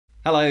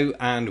Hello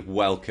and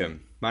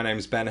welcome. My name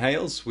is Ben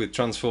Hayles with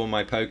Transform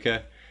My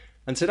Poker,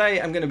 and today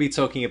I'm going to be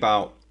talking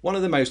about one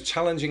of the most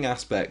challenging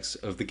aspects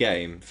of the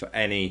game for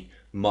any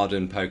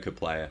modern poker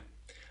player,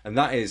 and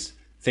that is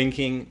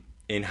thinking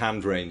in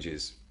hand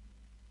ranges.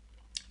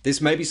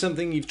 This may be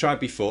something you've tried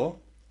before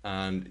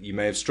and you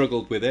may have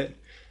struggled with it.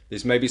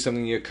 This may be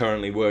something you're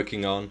currently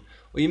working on,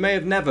 or you may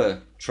have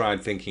never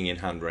tried thinking in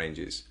hand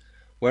ranges.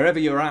 Wherever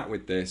you're at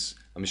with this,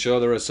 I'm sure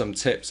there are some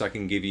tips I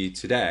can give you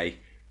today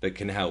that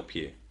can help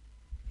you.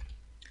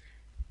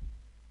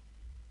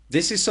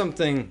 This is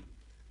something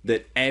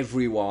that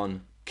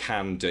everyone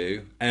can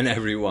do and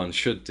everyone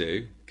should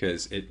do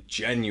because it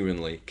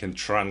genuinely can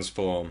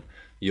transform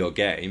your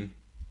game.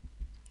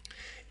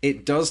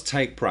 It does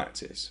take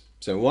practice.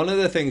 So one of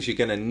the things you're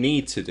going to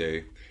need to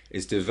do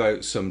is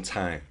devote some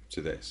time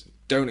to this.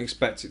 Don't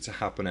expect it to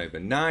happen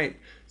overnight.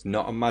 It's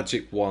not a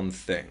magic one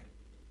thing.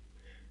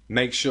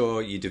 Make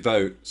sure you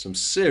devote some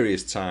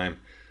serious time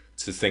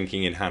to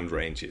thinking in hand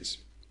ranges.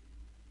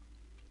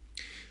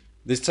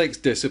 This takes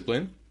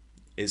discipline.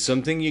 It's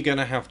something you're going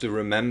to have to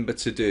remember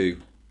to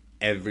do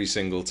every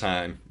single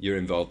time you're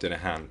involved in a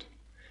hand.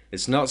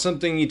 It's not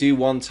something you do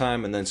one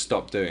time and then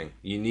stop doing.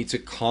 You need to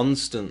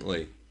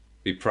constantly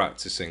be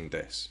practicing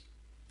this.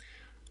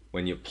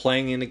 When you're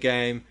playing in a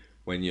game,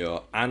 when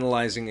you're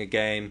analyzing a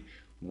game,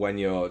 when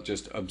you're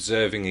just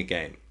observing a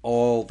game,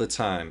 all the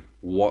time,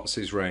 what's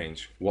his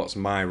range? What's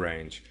my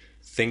range?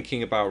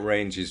 Thinking about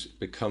ranges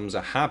becomes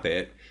a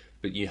habit,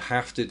 but you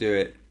have to do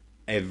it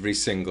every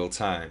single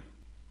time.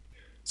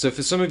 So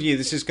for some of you,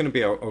 this is going to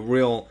be a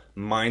real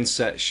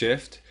mindset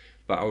shift,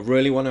 but I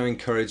really want to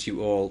encourage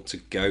you all to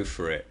go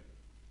for it.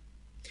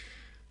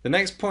 The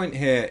next point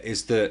here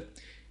is that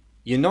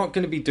you're not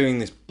going to be doing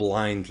this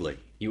blindly.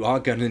 You are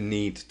going to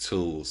need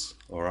tools,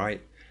 all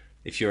right?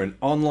 If you're an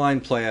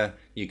online player,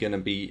 you're going to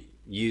be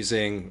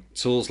using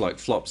tools like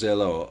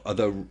Flopzilla or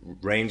other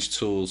range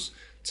tools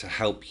to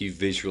help you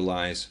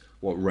visualize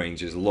what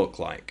ranges look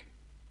like.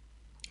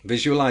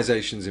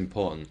 Visualization is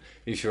important.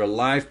 If you're a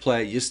live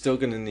player, you're still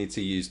going to need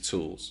to use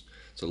tools.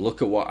 So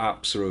look at what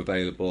apps are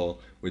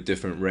available with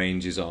different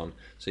ranges on,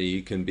 so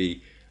you can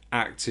be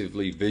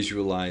actively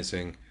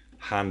visualizing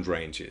hand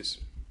ranges.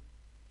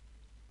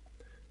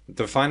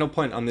 The final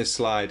point on this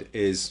slide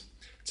is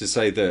to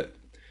say that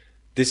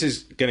this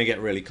is going to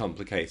get really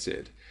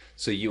complicated.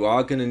 So you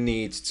are going to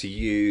need to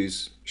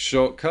use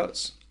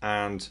shortcuts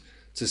and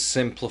to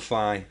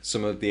simplify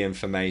some of the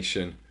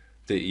information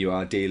that you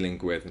are dealing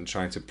with and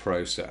trying to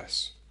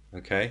process,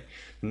 okay?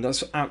 And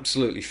that's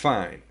absolutely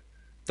fine.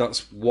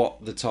 That's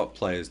what the top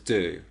players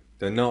do.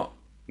 They're not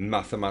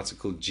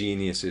mathematical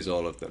geniuses,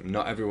 all of them.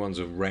 Not everyone's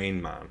a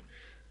Rain Man.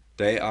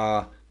 They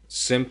are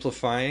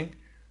simplifying,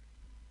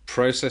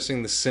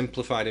 processing the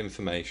simplified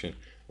information,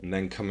 and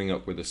then coming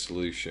up with a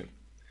solution.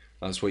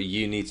 That's what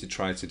you need to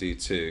try to do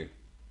too.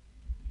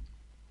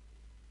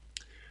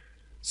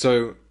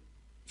 So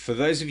for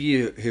those of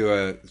you who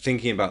are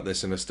thinking about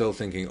this and are still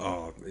thinking,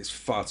 oh, it's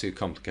far too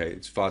complicated,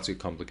 it's far too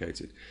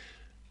complicated,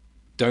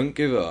 don't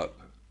give up.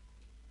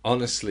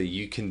 Honestly,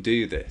 you can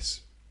do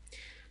this.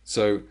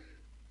 So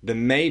there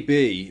may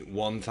be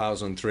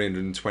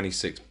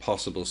 1,326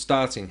 possible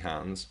starting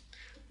hands,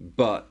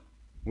 but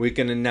we're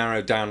going to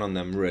narrow down on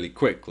them really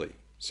quickly.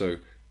 So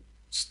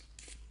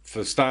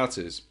for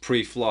starters,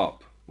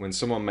 pre-flop, when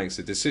someone makes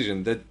a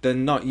decision, they're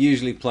not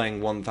usually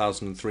playing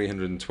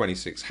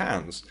 1,326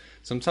 hands.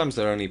 Sometimes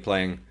they're only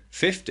playing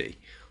 50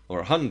 or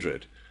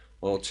 100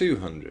 or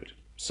 200.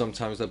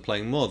 Sometimes they're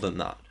playing more than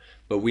that.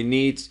 But we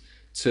need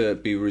to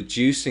be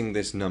reducing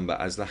this number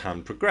as the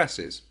hand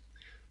progresses.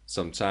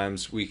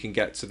 Sometimes we can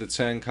get to the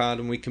turn card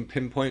and we can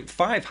pinpoint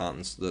 5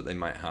 hands that they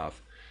might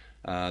have.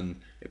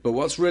 But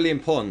what's really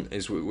important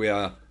is we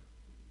are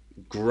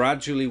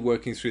gradually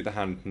working through the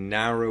hand,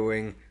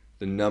 narrowing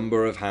the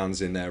number of hands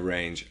in their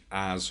range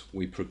as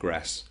we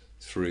progress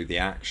through the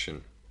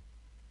action.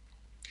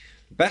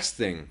 The best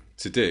thing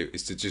to do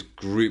is to just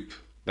group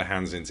the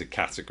hands into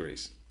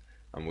categories.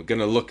 And we're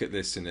going to look at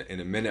this in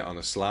a minute on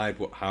a slide,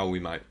 how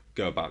we might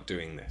go about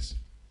doing this.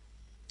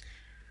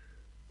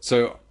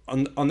 So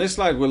on this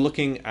slide, we're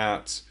looking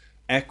at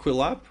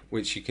Equilab,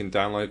 which you can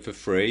download for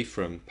free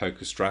from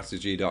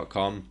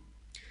pokerstrategy.com.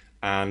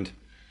 And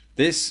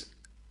this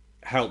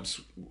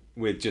helps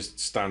with just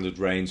standard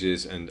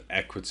ranges and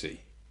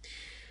equity.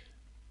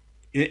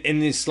 In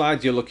this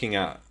slide you're looking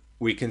at,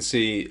 we can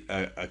see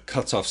a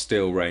cutoff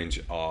steal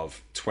range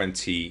of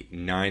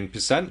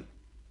 29%,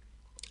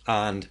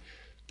 and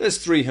there's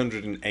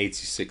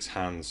 386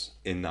 hands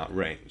in that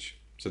range.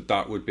 So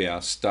that would be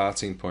our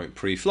starting point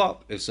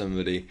pre-flop if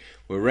somebody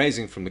were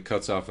raising from the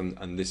cutoff,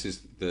 and this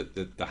is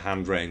the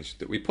hand range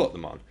that we put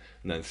them on.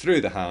 And then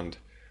through the hand,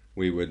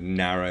 we would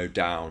narrow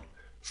down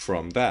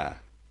from there.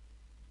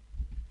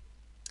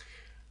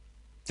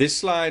 This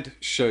slide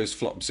shows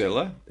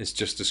Flopzilla. It's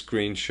just a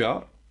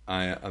screenshot.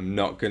 I am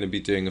not going to be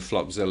doing a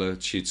Flopzilla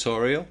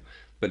tutorial,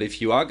 but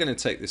if you are going to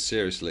take this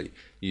seriously,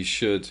 you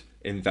should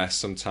invest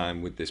some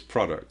time with this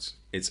product.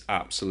 It's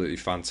absolutely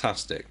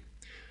fantastic.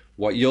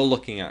 What you're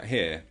looking at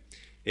here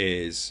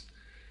is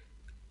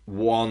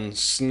one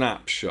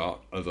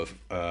snapshot of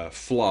a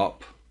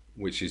flop,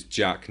 which is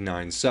Jack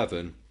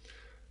 9-7.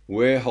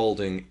 We're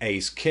holding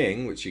Ace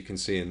King, which you can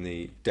see in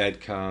the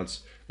dead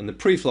cards, and the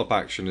pre-flop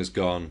action has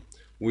gone.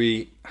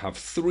 We have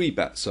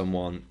 3-bet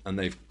someone, and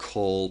they've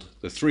called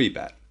the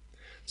 3-bet.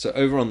 So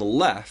over on the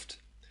left,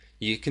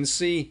 you can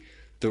see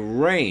the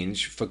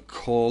range for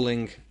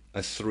calling a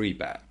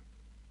 3-bet,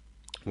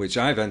 which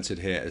I've entered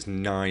here as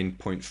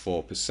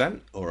 9.4%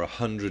 or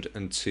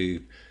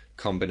 102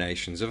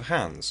 combinations of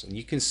hands. And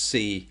you can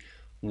see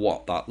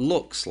what that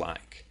looks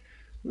like.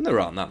 And there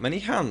aren't that many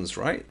hands,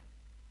 right?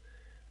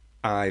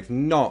 I've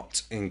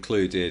not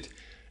included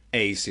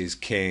aces,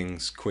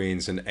 kings,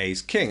 queens, and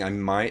ace king. I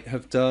might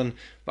have done,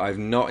 but I've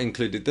not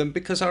included them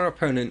because our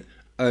opponent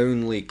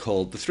only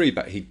called the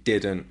 3-bet. He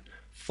didn't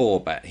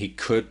 4-bet. He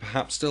could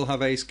perhaps still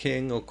have ace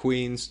king or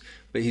queens,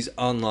 but he's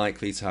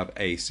unlikely to have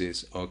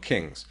aces or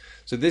kings.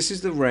 So this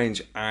is the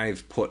range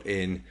I've put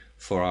in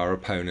for our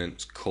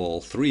opponent's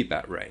call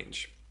 3-bet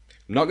range.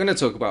 I'm not going to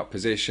talk about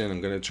position. I'm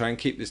going to try and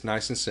keep this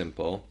nice and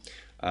simple.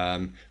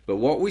 But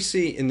what we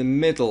see in the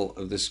middle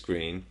of the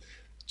screen,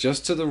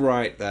 just to the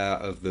right there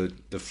of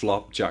the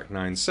flop Jack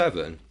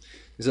 9-7,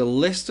 is a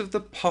list of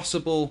the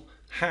possible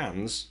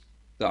hands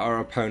that our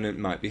opponent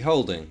might be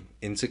holding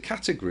into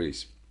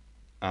categories.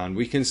 And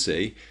we can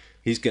see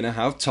he's going to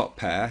have top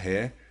pair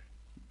here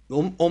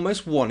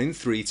almost 1 in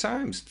 3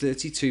 times,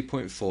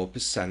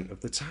 32.4%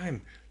 of the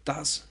time.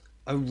 That's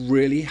a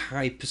really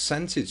high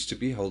percentage to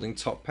be holding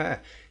top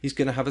pair. He's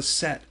going to have a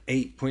set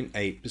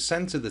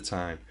 8.8% of the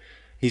time.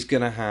 He's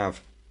going to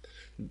have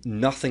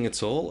nothing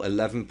at all,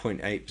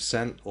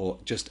 11.8%, or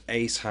just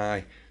ace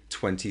high,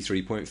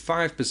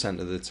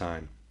 23.5% of the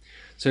time.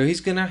 So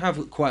he's going to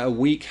have quite a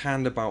weak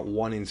hand about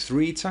 1 in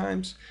 3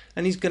 times,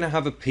 and he's going to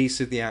have a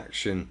piece of the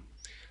action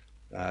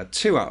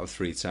 2 out of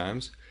 3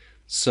 times.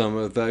 Some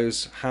of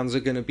those hands are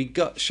going to be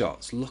gut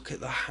shots. Look at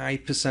the high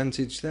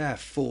percentage there,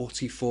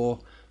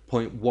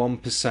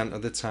 44.1%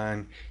 of the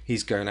time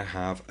he's going to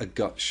have a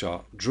gut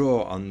shot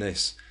draw on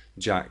this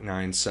Jack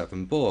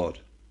 9-7 board.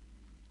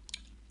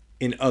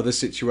 In other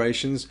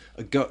situations,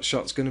 a gut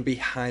shot's going to be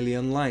highly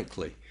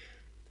unlikely.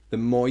 The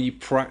more you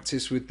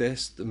practice with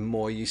this, the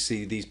more you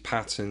see these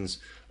patterns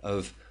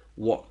of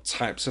what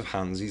types of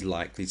hands he's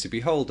likely to be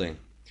holding.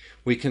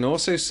 We can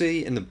also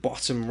see in the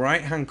bottom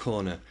right hand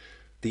corner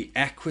the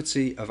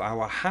equity of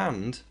our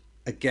hand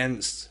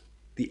against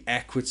the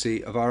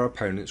equity of our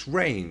opponent's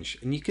range,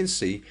 and you can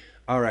see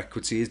our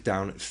equity is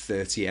down at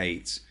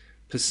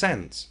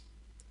 38%.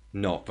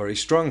 Not very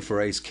strong for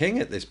ace king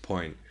at this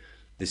point.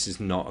 This is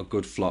not a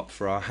good flop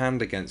for our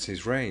hand against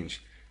his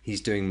range.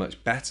 He's doing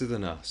much better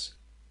than us.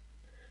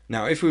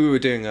 Now, if we were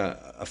doing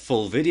a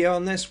full video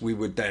on this, we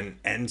would then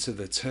enter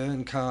the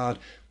turn card,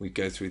 we'd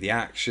go through the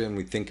action,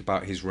 we'd think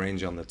about his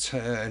range on the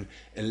turn,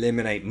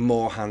 eliminate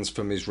more hands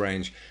from his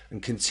range,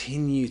 and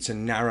continue to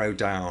narrow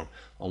down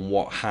on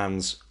what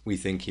hands we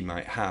think he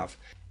might have.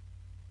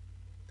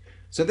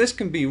 So this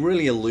can be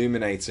really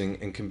illuminating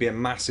and can be a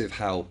massive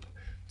help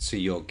to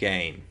your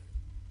game.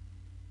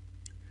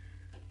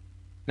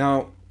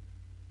 Now,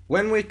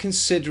 when we're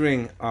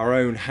considering our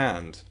own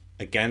hand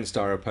against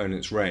our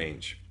opponent's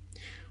range,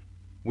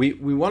 we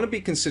want to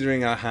be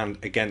considering our hand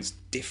against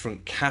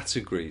different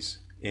categories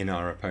in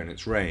our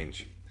opponent's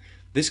range.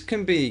 This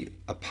can be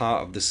a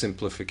part of the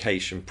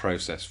simplification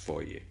process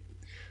for you.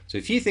 So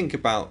if you think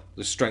about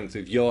the strength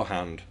of your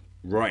hand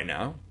right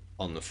now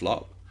on the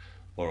flop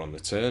or on the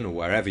turn or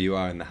wherever you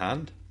are in the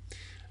hand,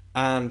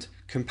 and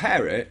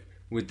compare it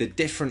with the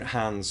different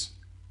hands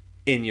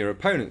in your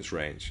opponent's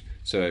range.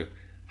 So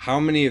how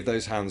many of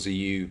those hands are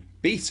you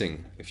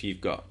beating? If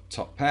you've got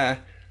top pair,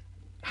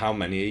 how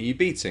many are you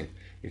beating?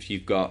 If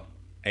you've got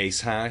ace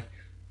high,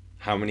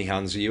 how many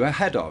hands are you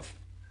ahead of?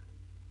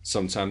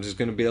 Sometimes there's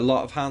going to be a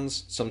lot of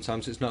hands,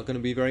 sometimes it's not going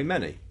to be very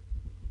many.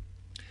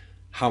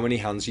 How many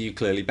hands are you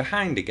clearly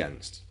behind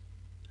against?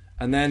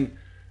 And then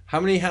how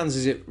many hands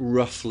is it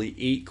roughly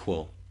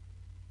equal?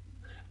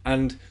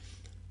 And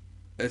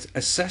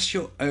assess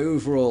your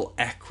overall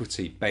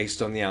equity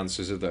based on the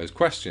answers of those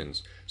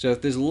questions. So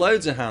if there's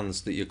loads of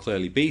hands that you're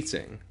clearly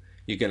beating,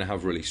 you're going to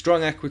have really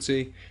strong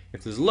equity.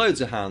 If there's loads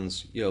of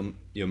hands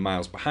you're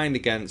miles behind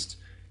against,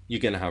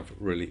 you're going to have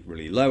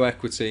really low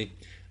equity.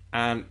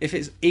 And if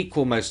it's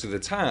equal most of the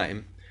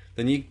time,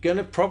 then you're going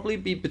to probably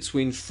be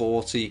between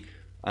 40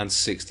 and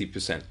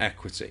 60%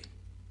 equity.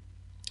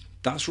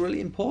 That's really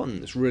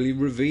important. It's really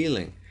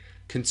revealing.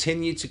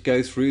 Continue to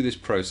go through this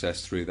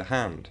process through the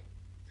hand.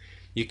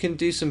 You can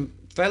do some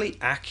fairly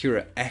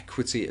accurate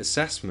equity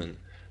assessment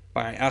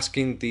by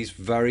asking these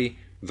very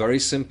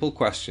simple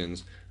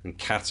questions and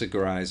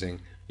categorizing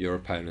your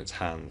opponent's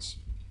hands.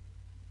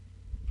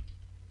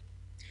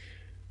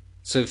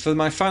 So for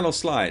my final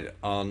slide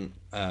on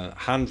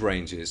hand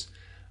ranges,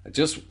 I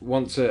just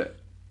want to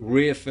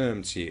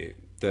reaffirm to you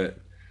that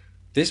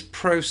this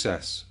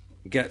process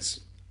gets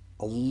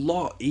a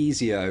lot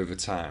easier over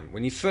time.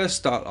 When you first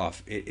start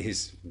off, it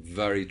is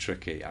very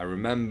tricky. I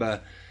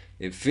remember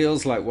it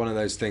feels like one of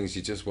those things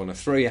you just want to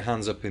throw your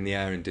hands up in the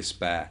air in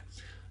despair.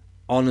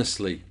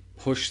 Honestly,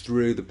 push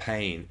through the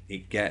pain,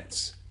 it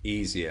gets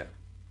easier.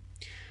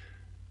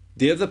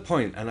 The other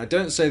point, and I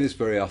don't say this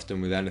very often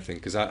with anything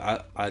because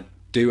I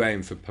do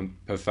aim for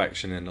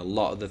perfection in a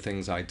lot of the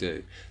things I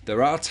do.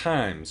 There are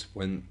times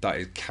when that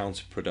is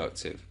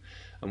counterproductive.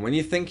 And when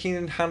you're thinking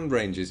in hand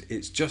ranges,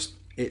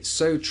 it's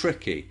so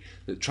tricky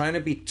that trying to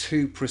be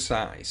too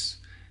precise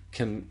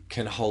can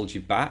hold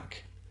you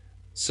back.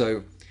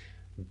 So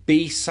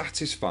be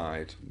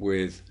satisfied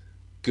with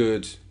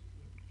good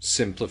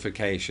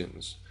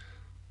simplifications.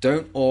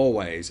 Don't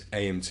always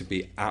aim to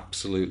be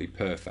absolutely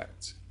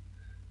perfect.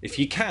 If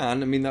you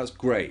can, I mean, that's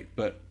great,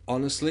 but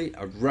honestly,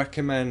 I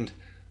recommend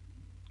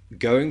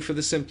going for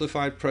the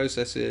simplified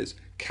processes,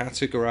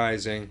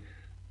 categorizing,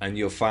 and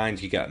you'll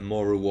find you get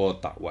more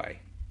reward that way.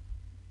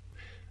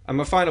 And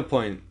my final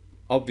point,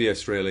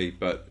 obvious really,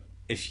 but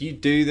if you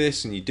do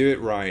this and you do it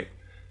right,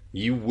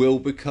 you will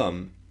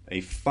become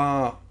a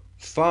far,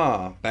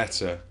 far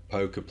better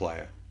poker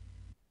player.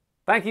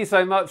 Thank you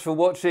so much for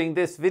watching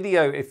this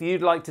video. If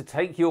you'd like to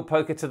take your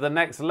poker to the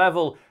next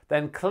level,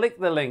 then click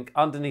the link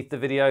underneath the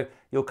video.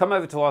 You'll come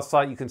over to our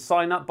site, you can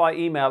sign up by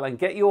email and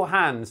get your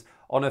hands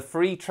on a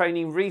free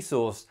training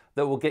resource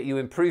that will get you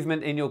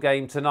improvement in your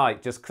game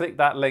tonight. Just click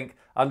that link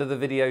under the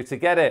video to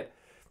get it.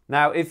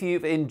 Now, if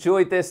you've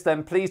enjoyed this,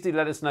 then please do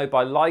let us know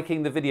by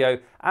liking the video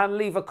and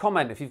leave a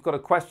comment. If you've got a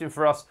question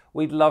for us,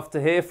 we'd love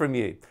to hear from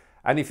you.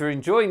 And if you're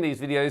enjoying these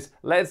videos,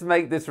 let's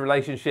make this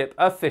relationship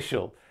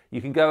official.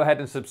 You can go ahead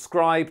and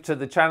subscribe to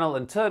the channel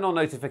and turn on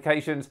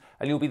notifications,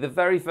 and you'll be the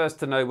very first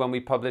to know when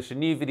we publish a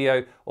new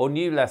video or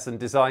new lesson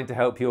designed to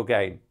help your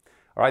game.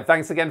 All right,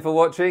 thanks again for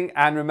watching,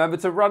 and remember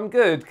to run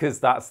good, because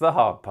that's the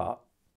hard part.